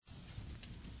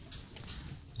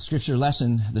Scripture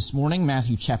lesson this morning,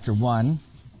 Matthew chapter 1,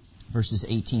 verses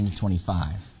 18 to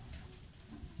 25.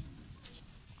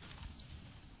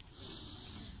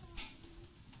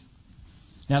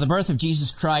 Now the birth of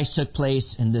Jesus Christ took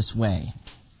place in this way.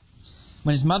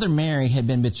 When his mother Mary had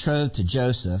been betrothed to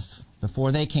Joseph,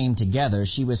 before they came together,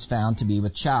 she was found to be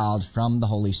with child from the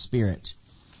Holy Spirit.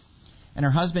 And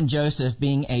her husband Joseph,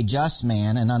 being a just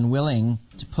man and unwilling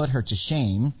to put her to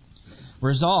shame,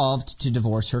 resolved to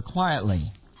divorce her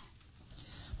quietly.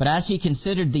 But as he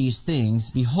considered these things,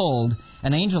 behold,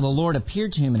 an angel of the Lord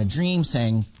appeared to him in a dream,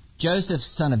 saying, Joseph,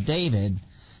 son of David,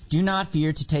 do not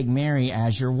fear to take Mary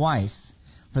as your wife,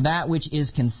 for that which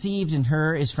is conceived in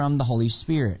her is from the Holy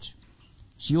Spirit.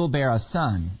 She will bear a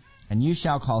son, and you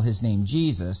shall call his name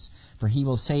Jesus, for he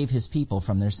will save his people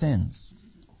from their sins.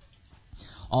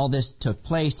 All this took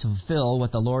place to fulfill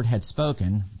what the Lord had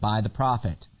spoken by the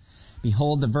prophet.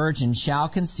 Behold, the virgin shall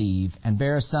conceive and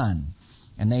bear a son,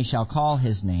 and they shall call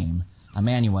his name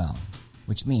Emmanuel,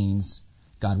 which means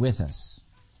God with us.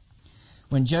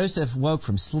 When Joseph woke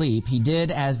from sleep, he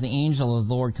did as the angel of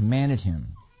the Lord commanded him.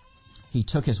 He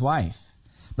took his wife,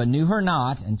 but knew her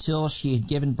not until she had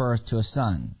given birth to a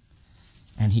son,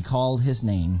 and he called his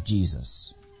name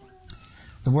Jesus.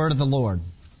 The word of the Lord.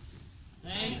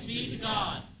 Thanks be to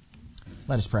God.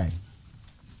 Let us pray.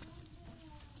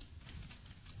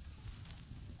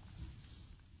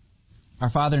 Our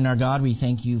Father and our God, we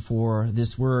thank you for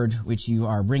this word which you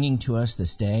are bringing to us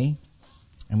this day.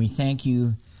 And we thank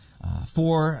you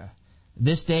for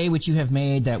this day which you have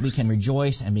made, that we can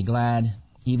rejoice and be glad,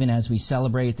 even as we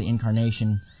celebrate the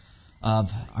incarnation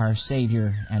of our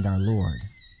Savior and our Lord.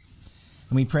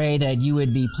 And we pray that you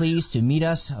would be pleased to meet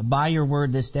us by your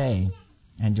word this day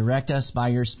and direct us by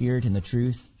your Spirit in the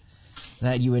truth,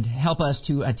 that you would help us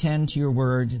to attend to your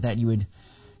word, that you would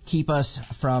keep us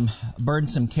from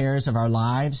burdensome cares of our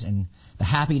lives and the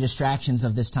happy distractions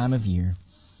of this time of year,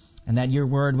 and that your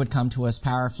word would come to us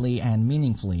powerfully and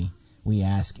meaningfully, we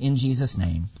ask in Jesus'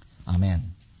 name.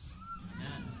 Amen.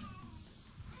 Amen.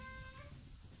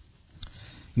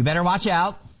 You better watch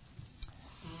out.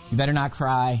 You better not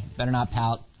cry. You better not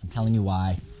pout. I'm telling you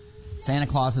why. Santa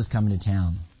Claus is coming to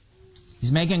town.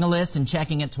 He's making a list and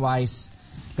checking it twice.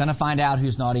 Gonna find out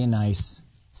who's naughty and nice.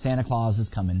 Santa Claus is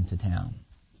coming to town.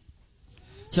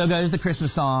 So goes the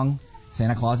Christmas song,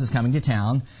 Santa Claus is coming to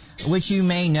town, which you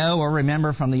may know or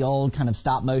remember from the old kind of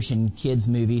stop-motion kids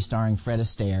movie starring Fred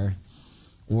Astaire,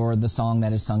 or the song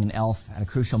that is sung in Elf at a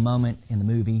crucial moment in the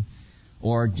movie,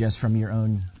 or just from your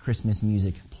own Christmas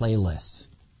music playlist.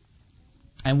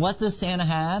 And what does Santa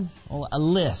have? Well, a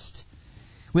list,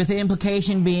 with the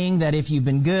implication being that if you've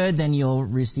been good, then you'll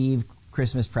receive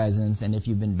Christmas presents, and if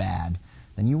you've been bad,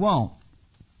 then you won't.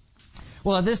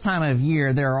 Well, at this time of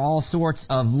year, there are all sorts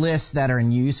of lists that are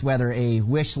in use, whether a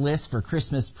wish list for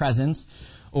Christmas presents,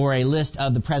 or a list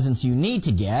of the presents you need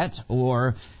to get,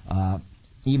 or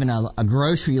even a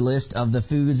grocery list of the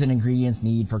foods and ingredients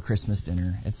needed for Christmas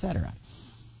dinner, etc.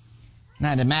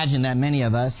 Now, I'd imagine that many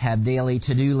of us have daily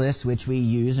to-do lists which we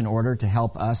use in order to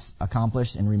help us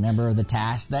accomplish and remember the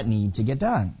tasks that need to get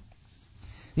done.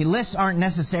 The lists aren't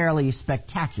necessarily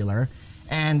spectacular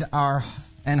and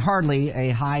hardly a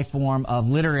high form of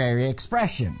literary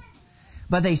expression,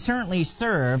 but they certainly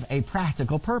serve a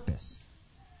practical purpose.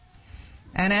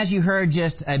 And as you heard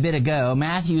just a bit ago,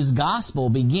 Matthew's gospel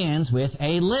begins with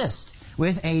a list,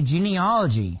 with a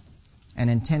genealogy, an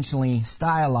intentionally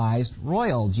stylized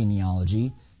royal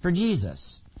genealogy for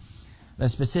Jesus. The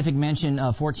specific mention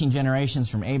of 14 generations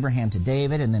from Abraham to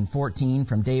David, and then 14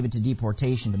 from David to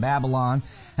deportation to Babylon,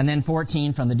 and then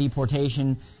 14 from the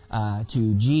deportation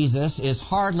to Jesus is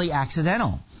hardly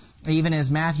accidental, even as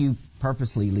Matthew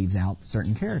purposely leaves out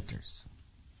certain characters.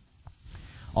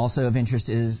 Also of interest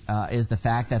is the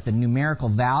fact that the numerical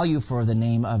value for the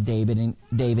name of David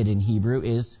in Hebrew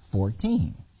is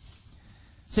 14.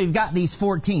 So you've got these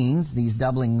 14s, these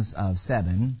doublings of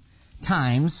 7,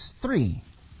 times 3.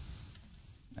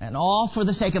 And all for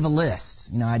the sake of a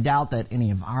list. I doubt that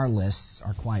any of our lists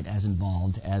are quite as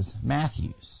involved as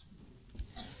Matthew's.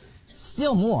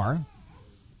 Still more,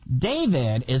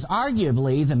 David is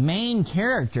arguably the main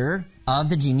character of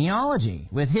the genealogy,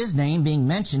 with his name being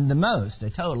mentioned the most, a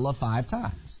total of 5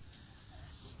 times.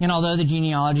 And although the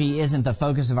genealogy isn't the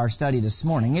focus of our study this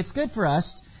morning, it's good for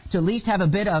us to at least have a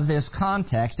bit of this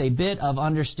context, a bit of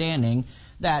understanding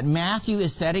that Matthew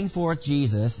is setting forth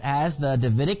Jesus as the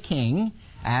Davidic king,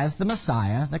 as the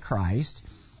Messiah, the Christ,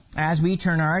 as we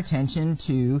turn our attention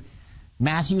to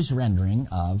Matthew's rendering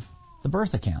of the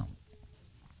birth account.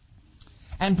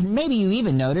 And maybe you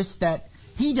even notice that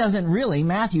Matthew doesn't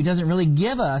really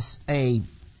give us a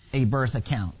a birth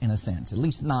account in a sense, at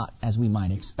least not as we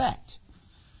might expect.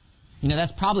 You know,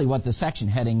 that's probably what the section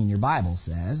heading in your Bible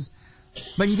says.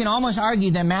 But you can almost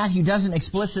argue that Matthew doesn't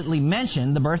explicitly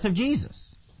mention the birth of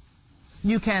Jesus.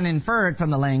 You can infer it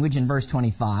from the language in verse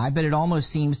 25, but it almost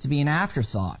seems to be an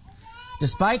afterthought,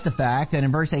 despite the fact that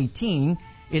in verse 18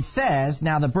 it says,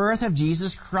 "Now the birth of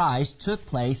Jesus Christ took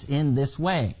place in this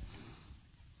way."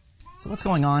 So what's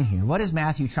going on here? What is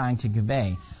Matthew trying to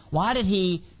convey? Why did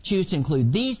he choose to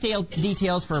include these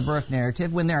details for a birth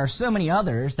narrative when there are so many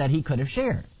others that he could have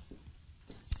shared?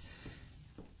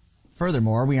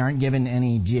 Furthermore, we aren't given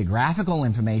any geographical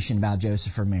information about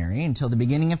Joseph or Mary until the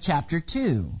beginning of chapter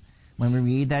 2, when we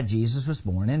read that Jesus was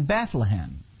born in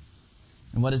Bethlehem.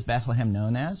 And what is Bethlehem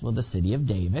known as? Well, the city of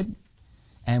David.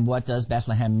 And what does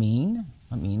Bethlehem mean?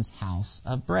 It means house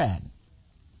of bread.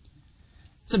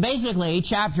 So basically,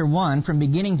 chapter 1, from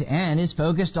beginning to end, is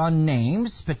focused on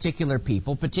names, particular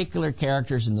people, particular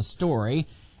characters in the story,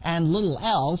 and little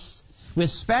else,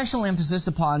 with special emphasis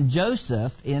upon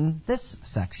Joseph in this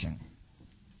section.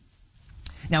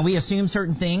 Now, we assume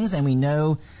certain things, and we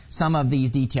know some of these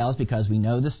details because we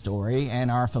know the story and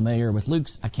are familiar with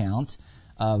Luke's account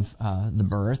of the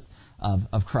birth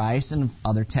of Christ and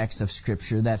other texts of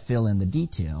Scripture that fill in the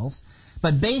details.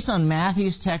 But based on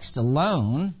Matthew's text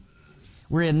alone,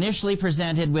 we're initially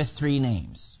presented with three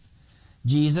names: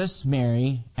 Jesus,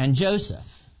 Mary, and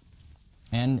Joseph,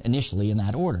 and initially in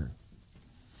that order.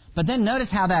 But then notice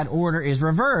how that order is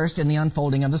reversed in the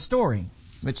unfolding of the story,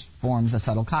 which forms a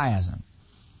subtle chiasm.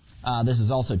 This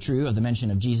is also true of the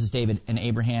mention of Jesus, David, and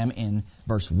Abraham in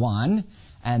verse 1,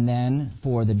 and then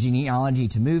for the genealogy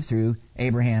to move through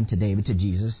Abraham to David to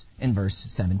Jesus in verse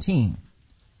 17.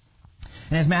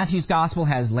 And as Matthew's gospel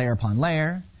has layer upon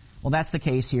layer, well, that's the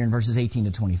case here in verses 18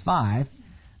 to 25,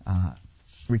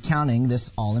 recounting this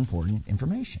all-important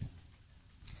information.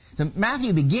 So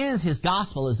Matthew begins his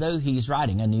gospel as though he's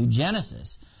writing a new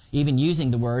Genesis, even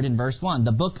using the word in verse 1,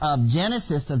 the book of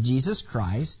Genesis of Jesus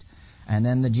Christ. And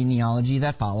then the genealogy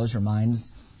that follows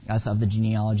reminds us of the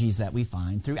genealogies that we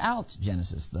find throughout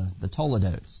Genesis, the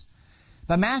Toledos.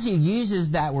 But Matthew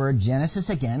uses that word Genesis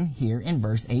again here in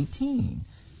verse 18,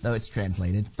 though it's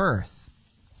translated birth.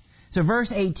 So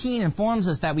verse 18 informs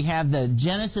us that we have the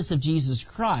Genesis of Jesus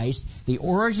Christ, the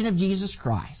origin of Jesus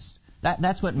Christ.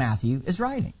 That's what Matthew is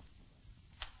writing.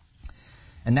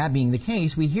 And that being the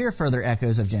case, we hear further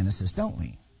echoes of Genesis, don't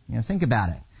we? You know, think about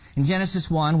it. In Genesis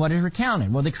 1, what is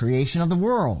recounted? Well, the creation of the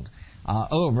world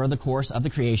over the course of the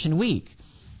creation week.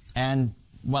 And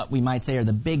what we might say are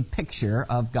the big picture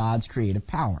of God's creative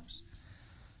powers.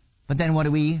 But then what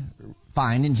do we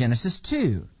find in Genesis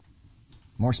 2?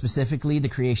 More specifically, the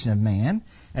creation of man,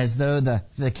 as though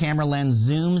the camera lens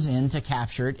zooms in to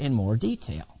capture it in more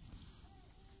detail.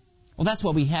 Well, that's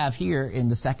what we have here in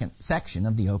the second section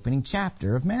of the opening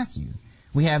chapter of Matthew.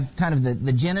 We have kind of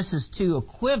the Genesis 2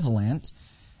 equivalent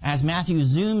as Matthew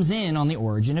zooms in on the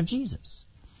origin of Jesus.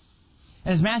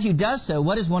 And as Matthew does so,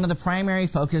 what is one of the primary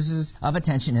focuses of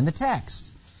attention in the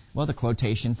text? Well, the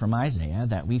quotation from Isaiah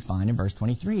that we find in verse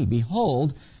 23.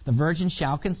 "Behold, the virgin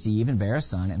shall conceive and bear a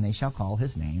son, and they shall call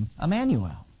his name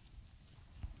Emmanuel."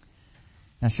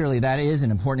 Now, surely that is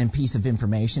an important piece of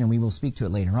information, and we will speak to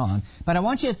it later on. But I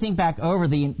want you to think back over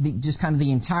just kind of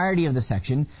the entirety of the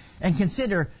section and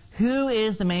consider who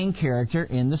is the main character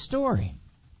in the story.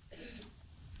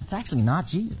 It's actually not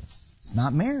Jesus. It's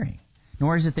not Mary.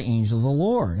 Nor is it the angel of the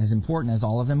Lord, as important as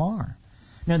all of them are.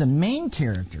 No, the main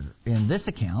character in this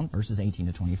account, verses 18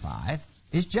 to 25,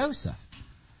 is Joseph.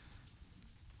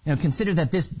 Now, consider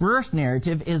that this birth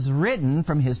narrative is written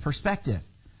from his perspective.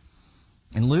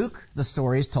 In Luke, the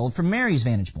story is told from Mary's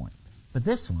vantage point, but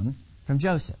this one from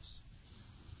Joseph's.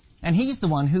 And he's the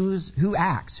one who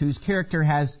acts, whose character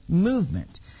has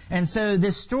movement. And so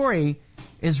this story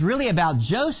is really about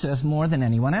Joseph more than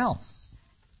anyone else.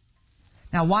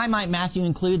 Now, why might Matthew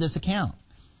include this account?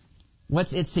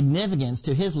 What's its significance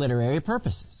to his literary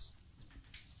purposes?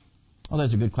 Well,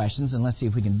 those are good questions, and let's see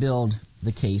if we can build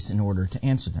the case in order to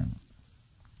answer them.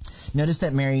 Notice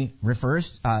that Matthew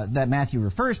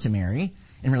refers to Mary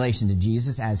in relation to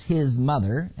Jesus as his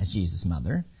mother, as Jesus'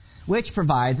 mother, which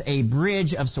provides a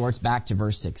bridge of sorts back to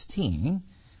verse 16,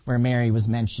 where Mary was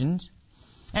mentioned,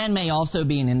 and may also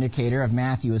be an indicator of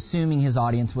Matthew assuming his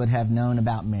audience would have known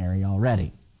about Mary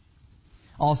already.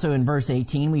 Also in verse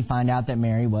 18, we find out that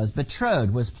Mary was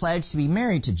betrothed, was pledged to be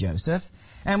married to Joseph,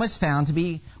 and was found to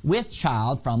be with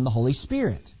child from the Holy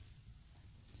Spirit.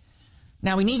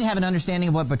 Now, we need to have an understanding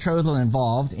of what betrothal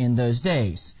involved in those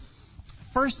days.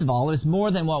 First of all, it was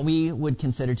more than what we would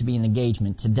consider to be an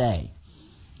engagement today.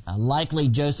 Likely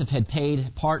Joseph had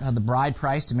paid part of the bride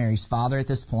price to Mary's father at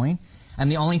this point,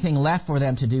 and the only thing left for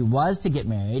them to do was to get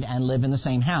married and live in the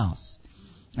same house.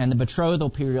 And the betrothal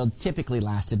period typically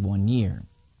lasted 1 year.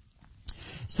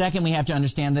 Second, we have to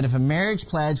understand that if a marriage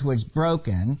pledge was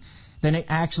broken, then it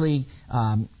actually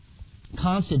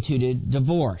constituted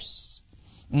divorce.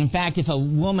 In fact, if a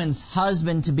woman's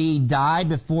husband-to-be died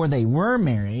before they were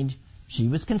married, she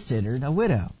was considered a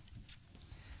widow.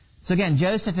 So again,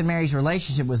 Joseph and Mary's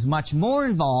relationship was much more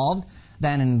involved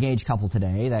than an engaged couple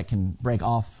today that can break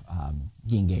off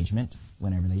the engagement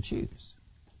whenever they choose.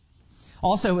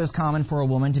 Also, it was common for a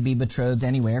woman to be betrothed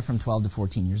anywhere from 12 to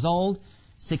 14 years old,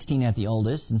 16 at the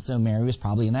oldest, and so Mary was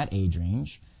probably in that age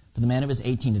range. For the men, it was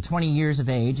 18 to 20 years of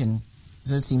age, and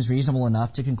so it seems reasonable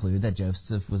enough to conclude that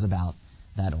Joseph was about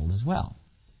that old as well.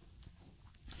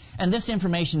 And this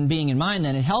information being in mind,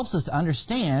 then, it helps us to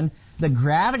understand the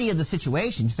gravity of the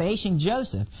situation facing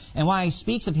Joseph and why he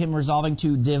speaks of him resolving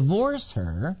to divorce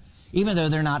her, even though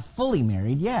they're not fully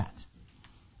married yet.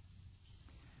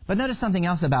 But notice something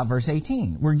else about verse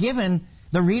 18. We're given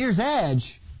the reader's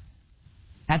edge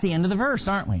at the end of the verse,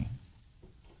 aren't we?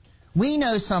 We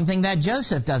know something that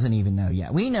Joseph doesn't even know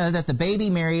yet. We know that the baby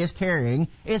Mary is carrying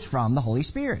is from the Holy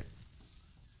Spirit.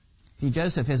 See,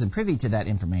 Joseph isn't privy to that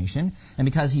information, and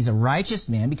because he's a righteous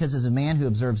man, because he's a man who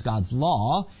observes God's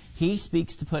law, he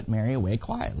speaks to put Mary away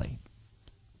quietly.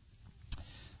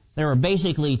 There were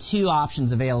basically two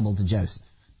options available to Joseph.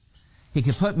 He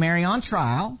could put Mary on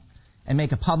trial and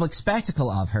make a public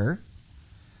spectacle of her,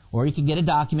 or he could get a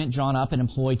document drawn up and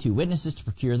employ two witnesses to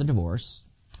procure the divorce,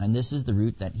 and this is the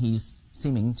route that he's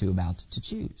seeming to about to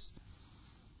choose.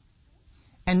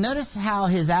 And notice how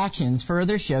his actions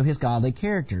further show his godly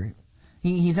character.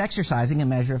 He's exercising a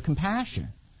measure of compassion.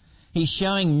 He's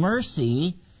showing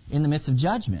mercy in the midst of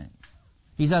judgment.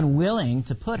 He's unwilling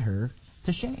to put her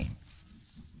to shame.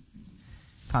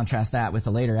 Contrast that with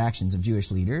the later actions of Jewish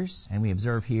leaders, and we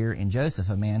observe here in Joseph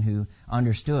a man who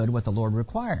understood what the Lord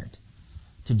required,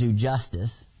 to do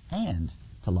justice and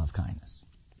to love kindness.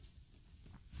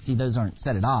 See, those aren't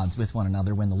set at odds with one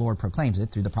another when the Lord proclaims it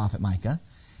through the prophet Micah,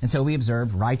 and so we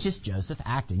observe righteous Joseph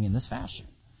acting in this fashion.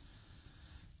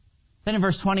 Then in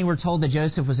verse 20, we're told that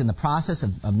Joseph was in the process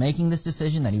of making this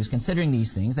decision, that he was considering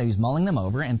these things, that he was mulling them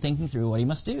over and thinking through what he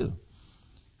must do. And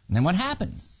then what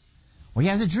happens? Well, he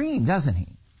has a dream, doesn't he?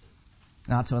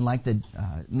 Not so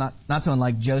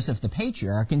unlike Joseph the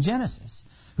patriarch in Genesis,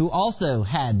 who also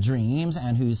had dreams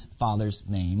and whose father's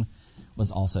name was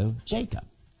also Jacob.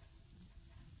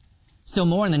 Still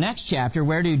more in the next chapter,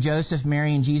 where do Joseph,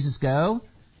 Mary, and Jesus go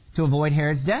to avoid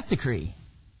Herod's death decree?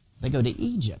 They go to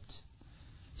Egypt.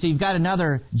 So you've got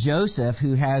another Joseph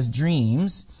who has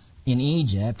dreams in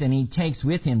Egypt, and he takes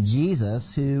with him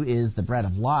Jesus, who is the bread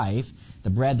of life, the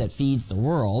bread that feeds the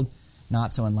world,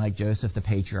 not so unlike Joseph the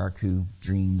patriarch whose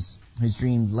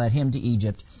dream led him to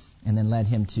Egypt and then led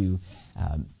him to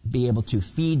be able to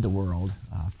feed the world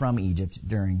from Egypt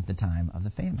during the time of the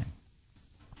famine.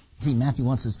 See, Matthew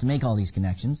wants us to make all these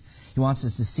connections. He wants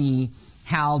us to see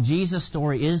how Jesus'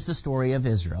 story is the story of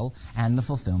Israel and the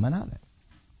fulfillment of it.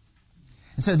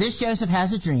 And so this Joseph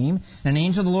has a dream, and an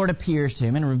angel of the Lord appears to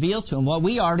him and reveals to him what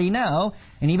we already know,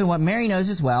 and even what Mary knows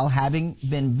as well, having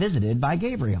been visited by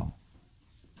Gabriel.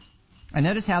 And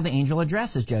notice how the angel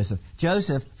addresses Joseph.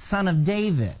 Joseph, son of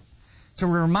David. So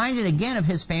we're reminded again of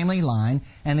his family line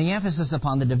and the emphasis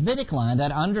upon the Davidic line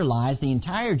that underlies the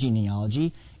entire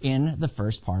genealogy in the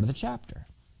first part of the chapter.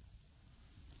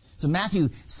 So Matthew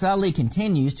subtly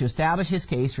continues to establish his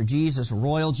case for Jesus'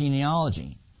 royal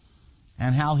genealogy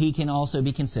and how he can also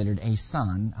be considered a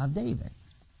son of David.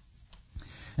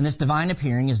 And this divine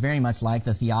appearing is very much like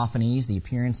the theophanies, the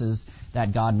appearances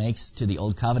that God makes to the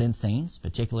Old Covenant saints,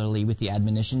 particularly with the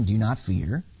admonition, do not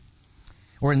fear.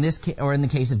 Or in the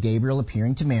case of Gabriel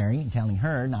appearing to Mary and telling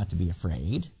her not to be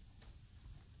afraid.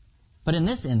 But in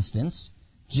this instance,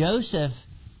 Joseph,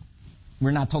 we're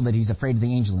not told that he's afraid of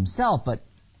the angel himself, but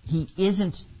he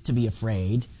isn't to be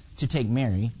afraid to take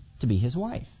Mary to be his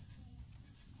wife.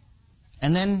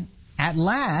 And then, at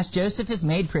last, Joseph is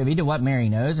made privy to what Mary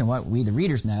knows and what we, the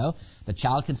readers, know. The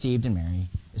child conceived in Mary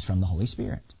is from the Holy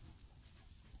Spirit.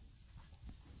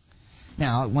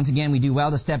 Now, once again, we do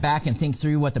well to step back and think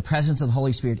through what the presence of the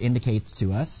Holy Spirit indicates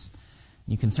to us.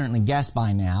 You can certainly guess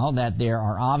by now that there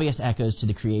are obvious echoes to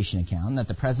the creation account, that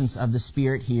the presence of the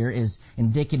Spirit here is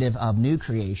indicative of new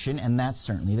creation, and that's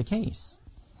certainly the case.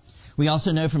 We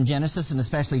also know from Genesis, and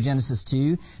especially Genesis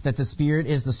 2, that the Spirit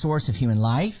is the source of human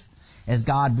life. As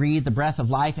God breathed the breath of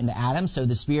life into Adam, so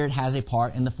the Spirit has a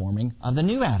part in the forming of the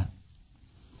new Adam.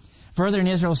 Further in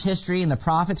Israel's history and the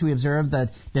prophets, we observe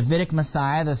that Davidic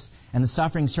Messiah and the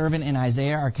suffering servant in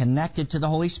Isaiah are connected to the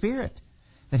Holy Spirit,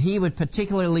 that he would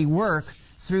particularly work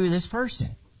through this person.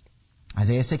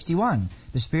 Isaiah 61,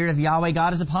 the Spirit of Yahweh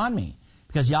God is upon me,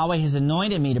 because Yahweh has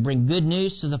anointed me to bring good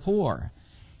news to the poor.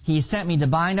 He has sent me to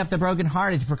bind up the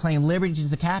brokenhearted, to proclaim liberty to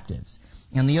the captives,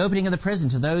 and the opening of the prison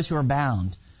to those who are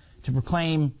bound, to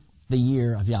proclaim the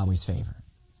year of Yahweh's favor.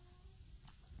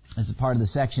 This is part of the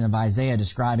section of Isaiah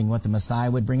describing what the Messiah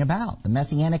would bring about, the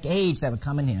messianic age that would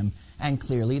come in him, and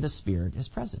clearly the Spirit is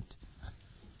present.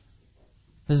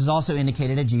 This is also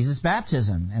indicated at Jesus'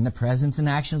 baptism, and the presence and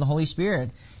action of the Holy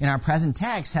Spirit in our present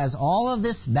text has all of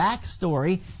this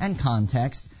backstory and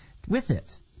context with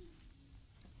it.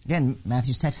 Again,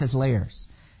 Matthew's text has layers,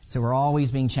 so we're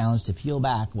always being challenged to peel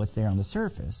back what's there on the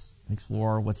surface and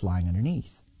explore what's lying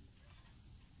underneath.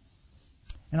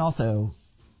 And also,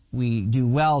 we do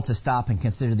well to stop and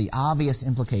consider the obvious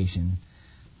implication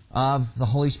of the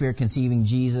Holy Spirit conceiving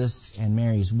Jesus and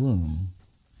Mary's womb,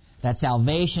 that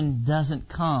salvation doesn't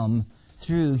come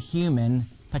through human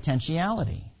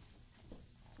potentiality.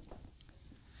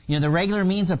 The regular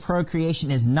means of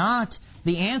procreation is not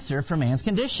the answer for man's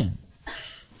condition.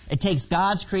 It takes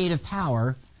God's creative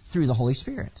power through the Holy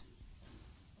Spirit.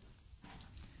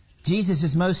 Jesus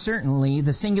is most certainly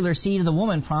the singular seed of the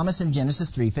woman promised in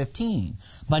Genesis 3:15.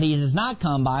 But he does not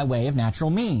come by way of natural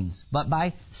means, but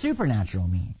by supernatural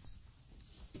means.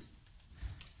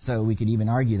 So we could even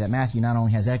argue that Matthew not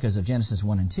only has echoes of Genesis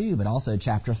 1 and 2, but also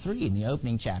chapter 3 in the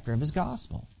opening chapter of his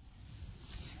gospel.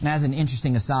 And as an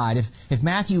interesting aside, if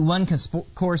Matthew 1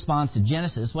 corresponds to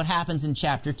Genesis, what happens in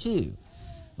chapter 2?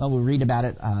 Well, we'll read about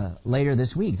it later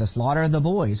this week. The slaughter of the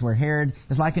boys, where Herod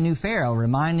is like a new Pharaoh,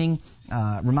 reminding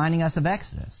us of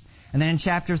Exodus. And then in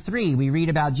chapter 3, we read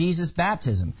about Jesus'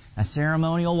 baptism, a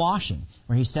ceremonial washing,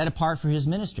 where he's set apart for his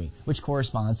ministry, which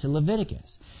corresponds to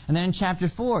Leviticus. And then in chapter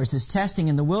 4 is his testing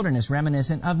in the wilderness,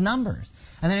 reminiscent of Numbers.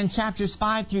 And then in chapters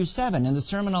 5 through 7, in the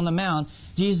Sermon on the Mount,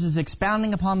 Jesus is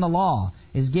expounding upon the law,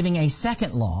 is giving a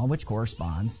second law, which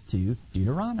corresponds to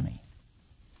Deuteronomy.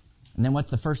 And then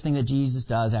what's the first thing that Jesus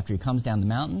does after he comes down the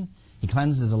mountain? He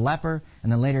cleanses a leper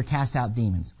and then later casts out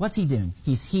demons. What's he doing?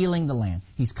 He's healing the land.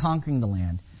 He's conquering the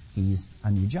land. He's a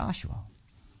new Joshua.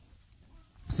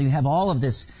 So you have all of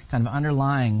this kind of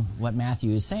underlying what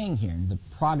Matthew is saying here, the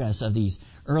progress of these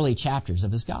early chapters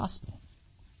of his gospel.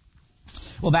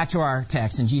 Well, back to our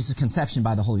text in Jesus' conception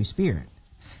by the Holy Spirit.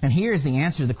 And here's the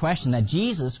answer to the question that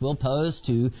Jesus will pose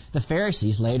to the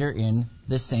Pharisees later in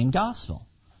this same gospel,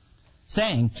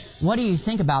 saying, "What do you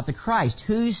think about the Christ?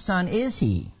 Whose son is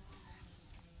he?"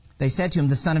 They said to him,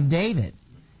 "The son of David."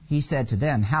 He said to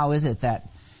them, How is it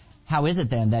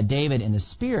then that David in the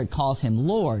Spirit calls him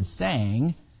Lord,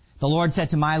 saying, 'The Lord said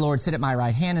to my Lord, sit at my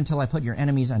right hand until I put your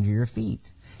enemies under your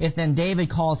feet'? If then David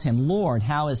calls him Lord,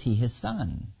 how is he his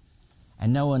son?"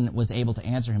 And no one was able to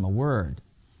answer him a word,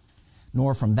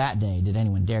 nor from that day did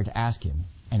anyone dare to ask him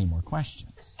any more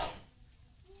questions.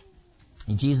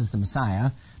 Jesus the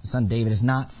Messiah, the son of David, is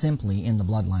not simply in the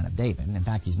bloodline of David. In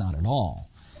fact, he's not at all.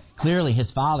 Clearly,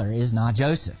 his father is not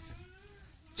Joseph.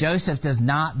 Joseph does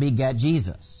not beget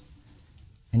Jesus.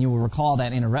 And you will recall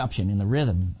that interruption in the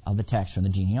rhythm of the text from the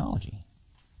genealogy.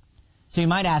 So you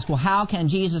might ask, well, how can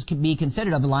Jesus be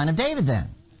considered of the line of David then?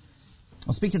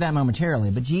 I'll speak to that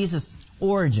momentarily, but Jesus'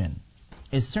 origin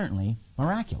is certainly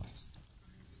miraculous.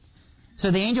 So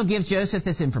the angel gives Joseph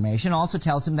this information, also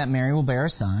tells him that Mary will bear a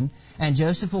son, and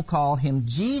Joseph will call him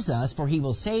Jesus, for he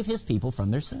will save his people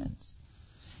from their sins.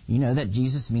 You know that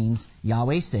Jesus means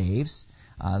Yahweh saves,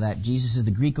 that Jesus is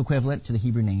the Greek equivalent to the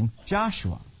Hebrew name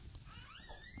Joshua.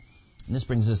 And this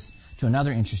brings us to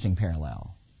another interesting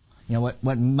parallel.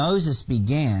 What Moses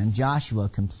began, Joshua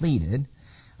completed.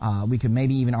 We could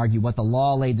maybe even argue what the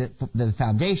law laid the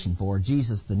foundation for,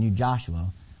 Jesus, the new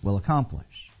Joshua, will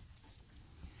accomplish.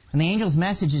 And the angel's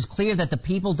message is clear that the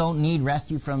people don't need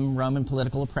rescue from Roman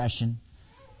political oppression,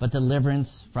 but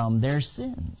deliverance from their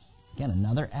sins. Again,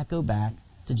 another echo back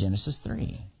to Genesis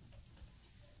 3.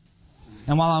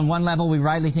 And while on one level we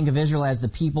rightly think of Israel as the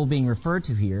people being referred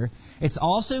to here, it's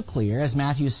also clear, as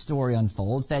Matthew's story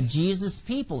unfolds, that Jesus'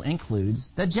 people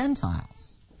includes the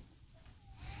Gentiles.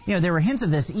 There were hints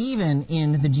of this even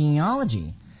in the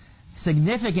genealogy,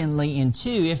 significantly in 2,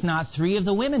 if not 3, of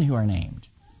the women who are named.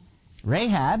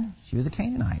 Rahab, she was a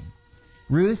Canaanite.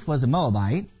 Ruth was a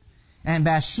Moabite. And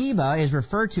Bathsheba is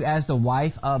referred to as the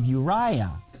wife of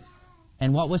Uriah.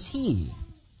 And what was he?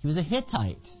 He was a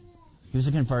Hittite. He was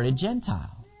a converted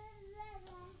Gentile.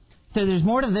 So there's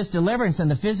more to this deliverance than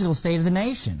the physical state of the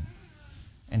nation.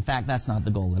 In fact, that's not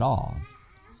the goal at all.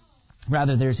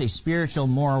 Rather, there's a spiritual,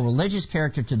 moral, religious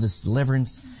character to this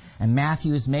deliverance, And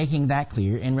Matthew is making that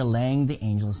clear in relaying the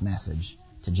angel's message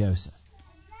to Joseph.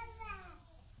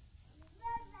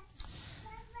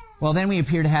 Well, then we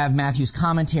appear to have Matthew's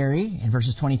commentary in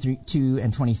verses 22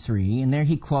 and 23, and there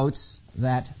he quotes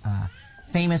that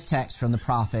famous text from the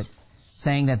prophet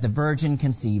saying that the virgin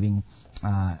conceiving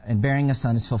and bearing a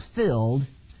son is fulfilled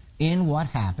in what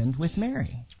happened with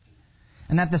Mary.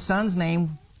 And that the son's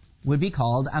name would be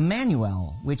called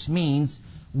Emmanuel, which means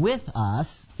with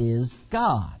us is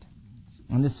God.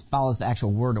 And this follows the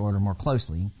actual word order more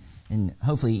closely and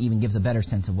hopefully even gives a better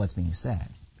sense of what's being said.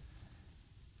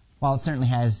 While it certainly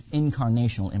has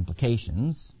incarnational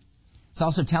implications, it's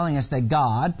also telling us that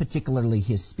God, particularly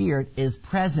His Spirit, is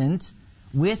present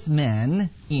with men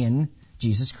in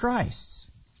Jesus Christ.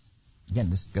 Again,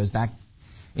 this goes back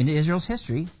into Israel's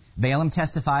history. Balaam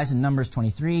testifies in Numbers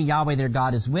 23, Yahweh their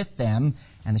God is with them,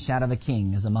 and the shadow of a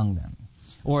king is among them.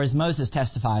 Or as Moses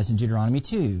testifies in Deuteronomy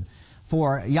 2,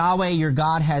 for Yahweh your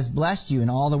God has blessed you in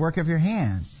all the work of your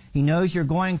hands. He knows you're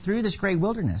going through this great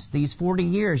wilderness. These 40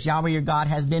 years Yahweh your God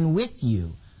has been with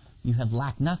you. You have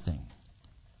lacked nothing.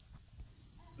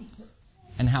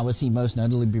 And how was He most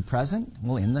notably be present?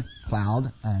 Well, in the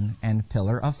cloud and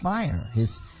pillar of fire.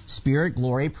 His spirit,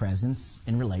 glory, presence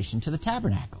in relation to the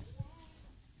tabernacle.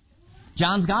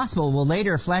 John's Gospel will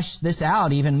later flesh this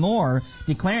out even more,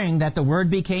 declaring that the Word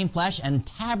became flesh and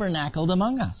tabernacled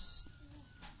among us.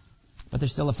 But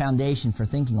there's still a foundation for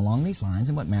thinking along these lines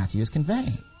in what Matthew is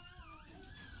conveying.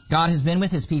 God has been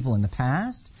with His people in the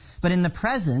past, but in the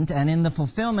present and in the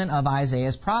fulfillment of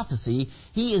Isaiah's prophecy,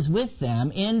 He is with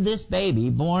them in this baby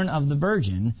born of the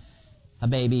Virgin, a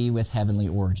baby with heavenly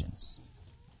origins.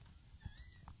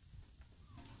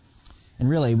 And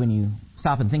really, when you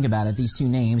stop and think about it, these two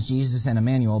names, Jesus and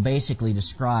Emmanuel, basically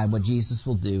describe what Jesus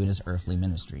will do in His earthly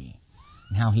ministry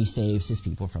and how He saves His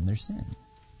people from their sin.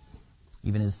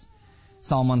 Even as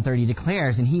Psalm 130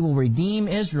 declares, and He will redeem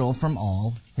Israel from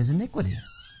all his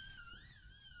iniquities.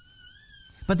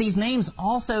 But these names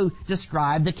also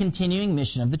describe the continuing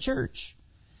mission of the church.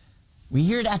 We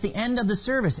hear it at the end of the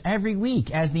service every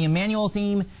week as the Emmanuel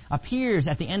theme appears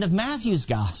at the end of Matthew's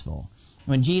Gospel,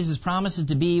 when Jesus promises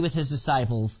to be with His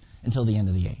disciples until the end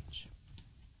of the age.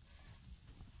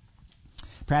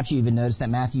 Perhaps you even noticed that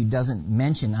Matthew doesn't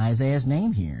mention Isaiah's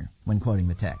name here when quoting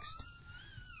the text.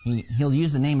 He'll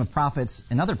use the name of prophets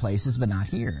in other places, but not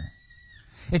here.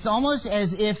 It's almost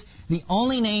as if the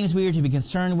only names we are to be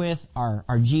concerned with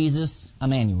are Jesus,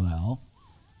 Emmanuel,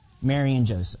 Mary, and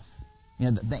Joseph.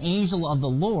 You know, the angel of the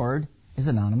Lord is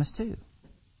anonymous too.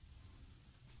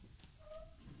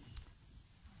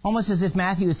 Almost as if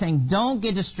Matthew is saying, don't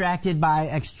get distracted by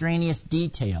extraneous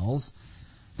details.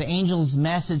 The angel's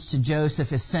message to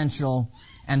Joseph is central,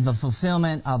 and the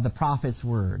fulfillment of the prophet's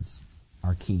words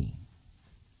are key.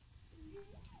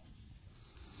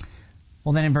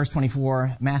 Well, then in verse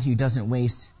 24, Matthew doesn't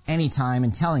waste any time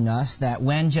in telling us that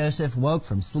when Joseph woke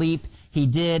from sleep, he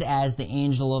did as the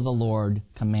angel of the Lord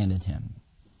commanded him.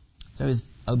 So his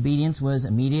obedience was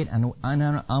immediate and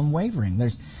unwavering.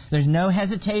 There's no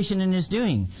hesitation in his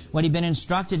doing what he'd been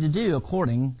instructed to do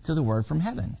according to the word from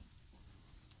heaven.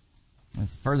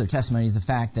 It's further testimony to the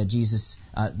fact that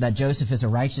that Joseph is a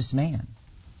righteous man.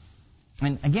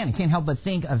 And again, I can't help but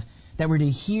think of that we're to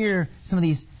hear some of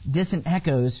these distant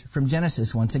echoes from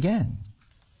Genesis once again.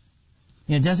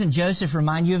 You know, doesn't Joseph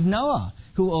remind you of Noah,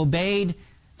 who obeyed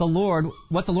the Lord,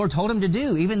 what the Lord told him to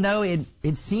do, even though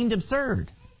it seemed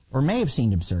absurd, or may have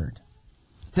seemed absurd?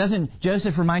 Doesn't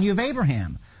Joseph remind you of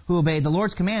Abraham, who obeyed the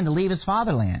Lord's command to leave his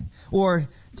fatherland, or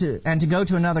to go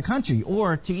to another country,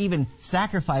 or to even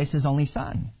sacrifice his only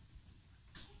son?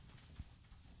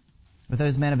 With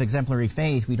those men of exemplary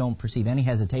faith, we don't perceive any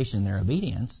hesitation in their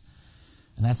obedience.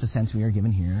 And that's the sense we are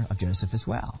given here of Joseph as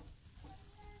well.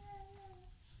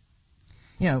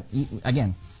 You know,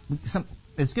 again,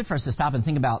 it's good for us to stop and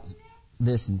think about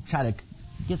this and try to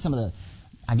get some of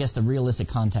the realistic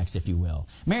context, if you will.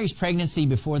 Mary's pregnancy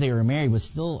before they were married would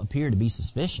still appear to be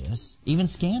suspicious, even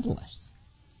scandalous.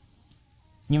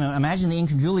 You know, imagine the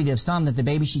incredulity of some that the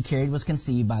baby she carried was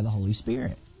conceived by the Holy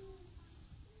Spirit.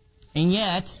 And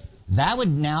yet, that would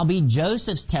now be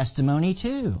Joseph's testimony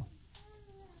too.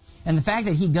 And the fact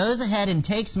that he goes ahead and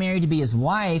takes Mary to be his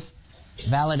wife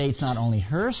validates not only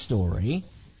her story,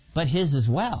 but his as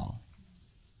well.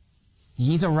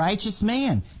 He's a righteous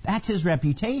man. That's his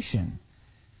reputation.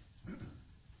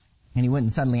 And he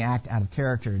wouldn't suddenly act out of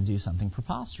character and do something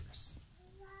preposterous.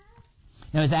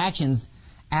 Now, his actions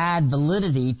add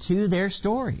validity to their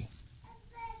story.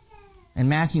 And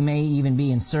Matthew may even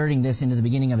be inserting this into the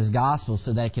beginning of his gospel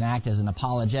so that it can act as an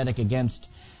apologetic against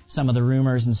some of the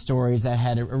rumors and stories that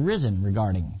had arisen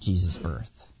regarding Jesus'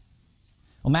 birth.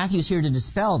 Well, Matthew's here to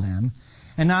dispel them.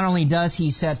 And not only does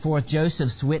he set forth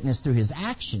Joseph's witness through his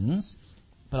actions,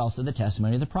 but also the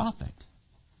testimony of the prophet.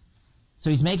 So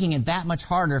he's making it that much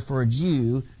harder for a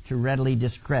Jew to readily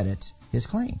discredit his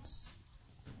claims.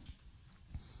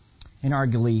 And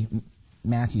arguably,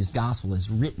 Matthew's gospel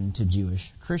is written to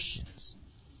Jewish Christians.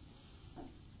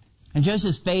 And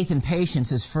Joseph's faith and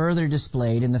patience is further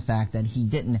displayed in the fact that he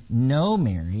didn't know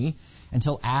Mary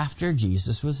until after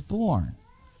Jesus was born.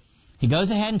 He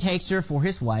goes ahead and takes her for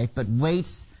his wife, but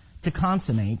waits to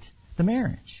consummate the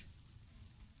marriage.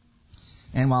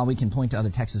 And while we can point to other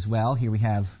texts as well, here we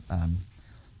have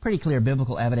pretty clear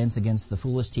biblical evidence against the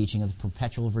foolish teaching of the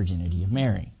perpetual virginity of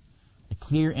Mary. The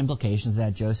clear implications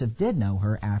that Joseph did know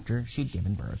her after she'd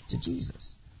given birth to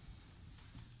Jesus.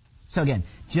 So again,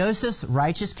 Joseph's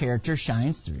righteous character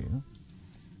shines through.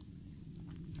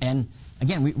 And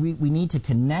again, we need to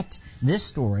connect this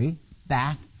story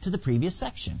back to the previous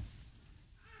section.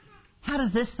 How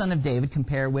does this son of David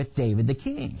compare with David the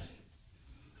king?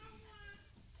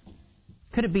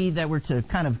 Could it be that we're to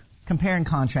kind of compare and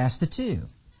contrast the two?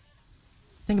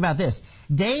 Think about this.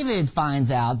 David finds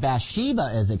out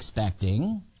Bathsheba is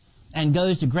expecting and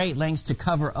goes to great lengths to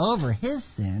cover over his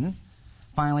sin,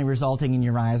 finally resulting in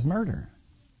Uriah's murder.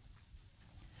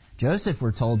 Joseph,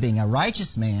 we're told, being a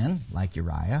righteous man, like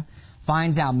Uriah,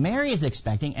 finds out Mary is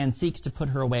expecting and seeks to put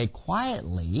her away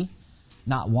quietly,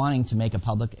 not wanting to make a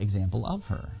public example of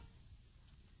her.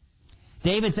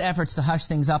 David's efforts to hush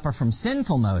things up are from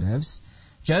sinful motives.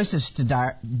 Joseph's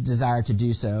desire to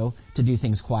do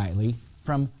things quietly,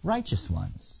 from righteous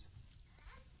ones.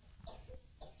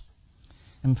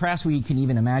 And perhaps we can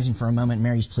even imagine for a moment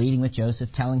Mary's pleading with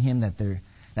Joseph, telling him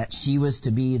that she was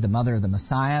to be the mother of the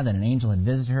Messiah, that an angel had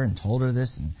visited her and told her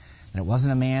this, and that it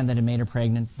wasn't a man that had made her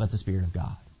pregnant, but the Spirit of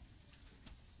God.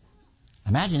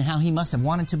 Imagine how he must have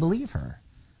wanted to believe her,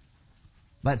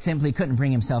 but simply couldn't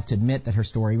bring himself to admit that her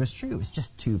story was true. It's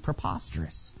just too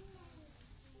preposterous.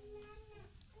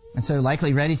 And so,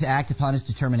 likely ready to act upon his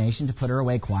determination to put her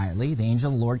away quietly, the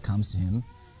angel of the Lord comes to him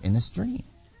in this dream.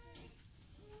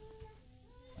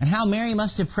 And how Mary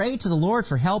must have prayed to the Lord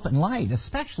for help and light,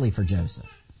 especially for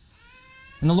Joseph.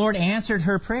 And the Lord answered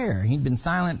her prayer. He'd been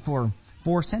silent for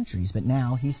 4 centuries, but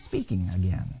now he's speaking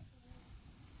again.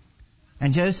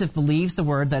 And Joseph believes the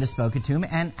word that is spoken to him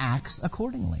and acts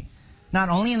accordingly. Not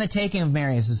only in the taking of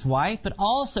Mary as his wife, but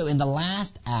also in the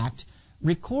last act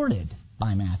recorded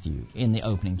by Matthew in the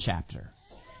opening chapter.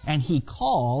 And he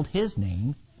called his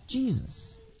name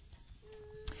Jesus.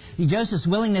 See, Joseph's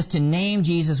willingness to name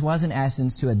Jesus was in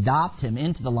essence to adopt him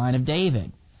into the line of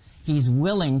David. He's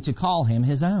willing to call him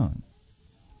his own.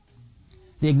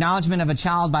 The acknowledgement of a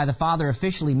child by the father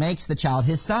officially makes the child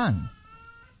his son.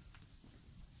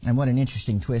 And what an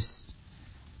interesting twist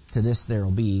to this there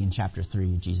will be in chapter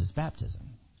 3 of Jesus' baptism.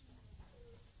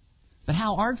 But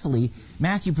how artfully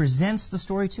Matthew presents the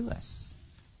story to us.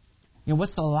 You know,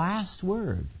 what's the last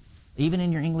word, even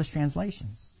in your English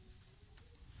translations?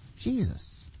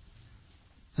 Jesus.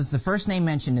 So it's the first name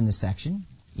mentioned in this section,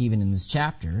 even in this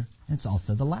chapter, and it's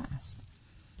also the last.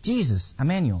 Jesus,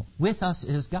 Emmanuel, with us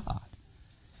is God.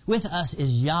 With us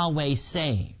is Yahweh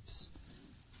saves,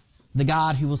 the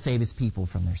God who will save his people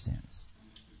from their sins.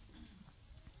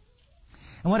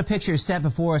 And what a picture is set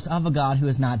before us of a God who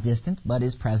is not distant, but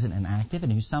is present and active,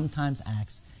 and who sometimes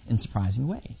acts in surprising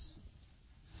ways.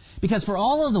 Because for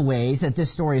all of the ways that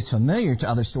this story is familiar to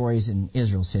other stories in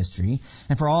Israel's history,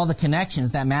 and for all the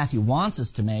connections that Matthew wants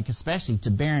us to make, especially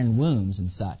to barren wombs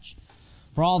and such,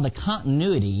 for all the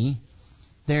continuity,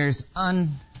 there's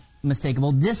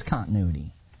unmistakable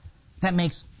discontinuity. That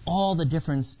makes all the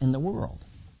difference in the world,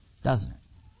 doesn't it?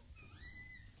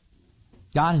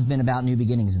 God has been about new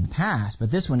beginnings in the past, but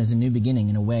this one is a new beginning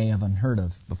in a way of unheard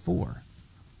of before.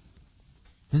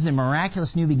 This is a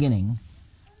miraculous new beginning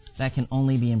that can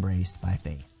only be embraced by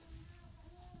faith.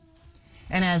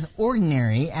 And as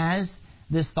ordinary as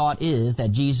this thought is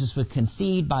that Jesus was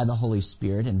conceived by the Holy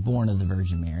Spirit and born of the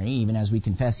Virgin Mary, even as we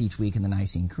confess each week in the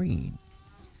Nicene Creed,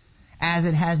 as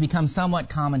it has become somewhat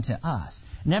common to us,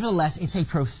 nevertheless, it's a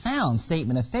profound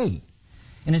statement of faith,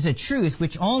 and is a truth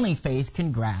which only faith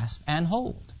can grasp and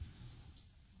hold.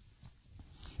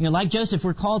 You know, like Joseph,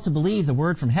 we're called to believe the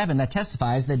word from heaven that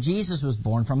testifies that Jesus was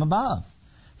born from above,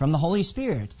 from the Holy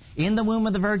Spirit, in the womb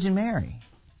of the Virgin Mary.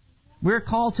 We're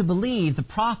called to believe the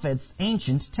prophet's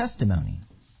ancient testimony.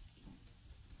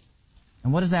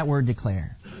 And what does that word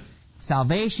declare?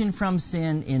 Salvation from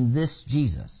sin in this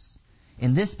Jesus,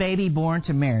 in this baby born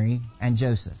to Mary and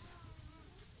Joseph,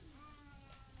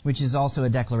 which is also a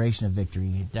declaration of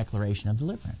victory, a declaration of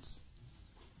deliverance.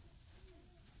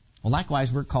 Well,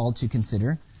 likewise, we're called to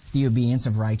consider the obedience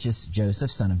of righteous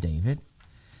Joseph, son of David,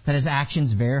 that his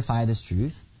actions verify this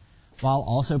truth, while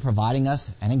also providing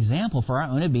us an example for our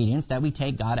own obedience, that we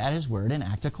take God at his word and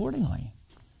act accordingly.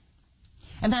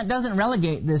 And that doesn't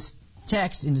relegate this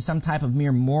text into some type of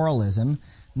mere moralism,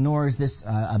 nor is this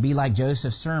a Be Like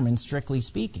Joseph sermon, strictly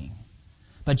speaking.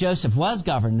 But Joseph was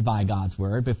governed by God's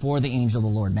word before the angel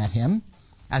of the Lord met him,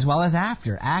 as well as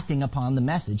after, acting upon the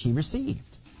message he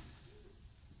received.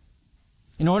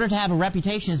 In order to have a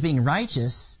reputation as being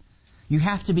righteous, you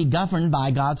have to be governed by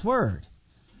God's word,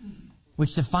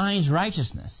 which defines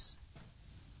righteousness,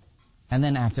 and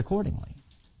then act accordingly.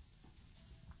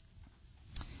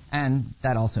 And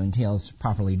that also entails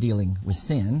properly dealing with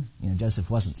sin. Joseph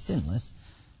wasn't sinless,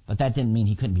 but that didn't mean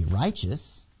he couldn't be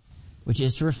righteous, which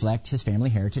is to reflect his family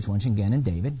heritage once again in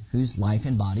David, whose life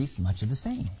embodies much of the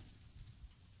same.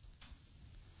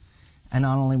 And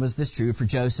not only was this true for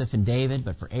Joseph and David,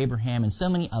 but for Abraham and so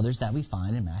many others that we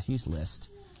find in Matthew's list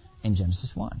in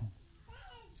Genesis 1.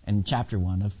 And chapter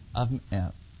 1 of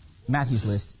Matthew's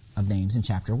list of names in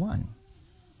chapter 1.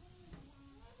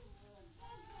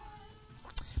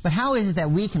 But how is it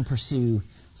that we can pursue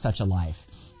such a life?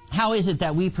 How is it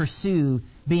that we pursue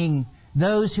being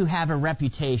those who have a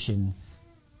reputation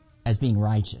as being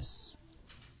righteous?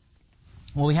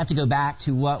 Well, we have to go back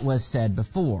to what was said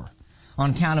before,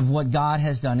 on account of what God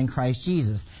has done in Christ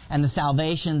Jesus, and the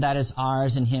salvation that is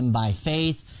ours in him by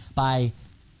faith, by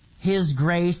his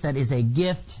grace that is a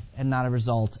gift and not a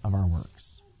result of our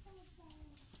works.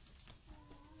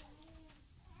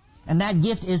 And that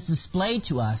gift is displayed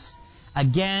to us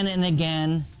again and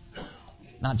again,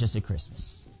 not just at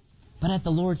Christmas, but at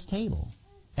the Lord's table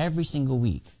every single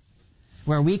week,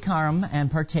 where we come and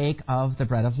partake of the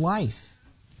bread of life.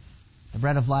 The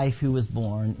bread of life who was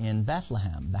born in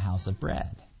Bethlehem, the house of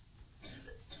bread.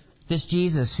 This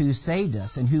Jesus who saved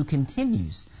us and who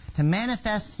continues to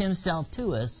manifest himself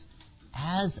to us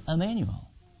as Emmanuel,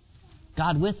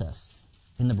 God with us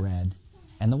in the bread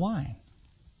and the wine.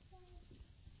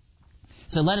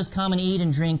 So let us come and eat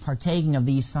and drink, partaking of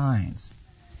these signs,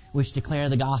 which declare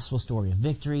the gospel story of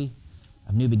victory,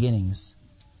 of new beginnings,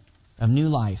 of new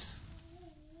life,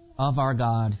 of our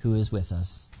God who is with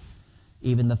us,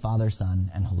 even the Father, Son,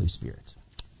 and Holy Spirit.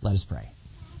 Let us pray.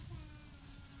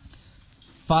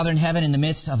 Father in heaven, in the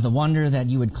midst of the wonder that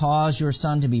you would cause your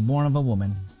Son to be born of a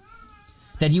woman,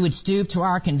 that you would stoop to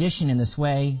our condition in this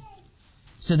way,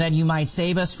 so that you might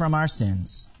save us from our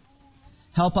sins.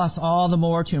 Help us all the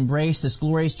more to embrace this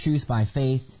glorious truth by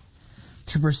faith,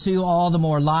 to pursue all the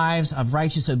more lives of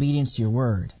righteous obedience to your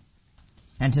word,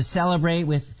 and to celebrate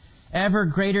with ever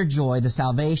greater joy the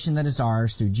salvation that is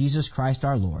ours through Jesus Christ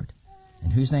our Lord,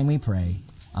 in whose name we pray.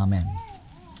 Amen.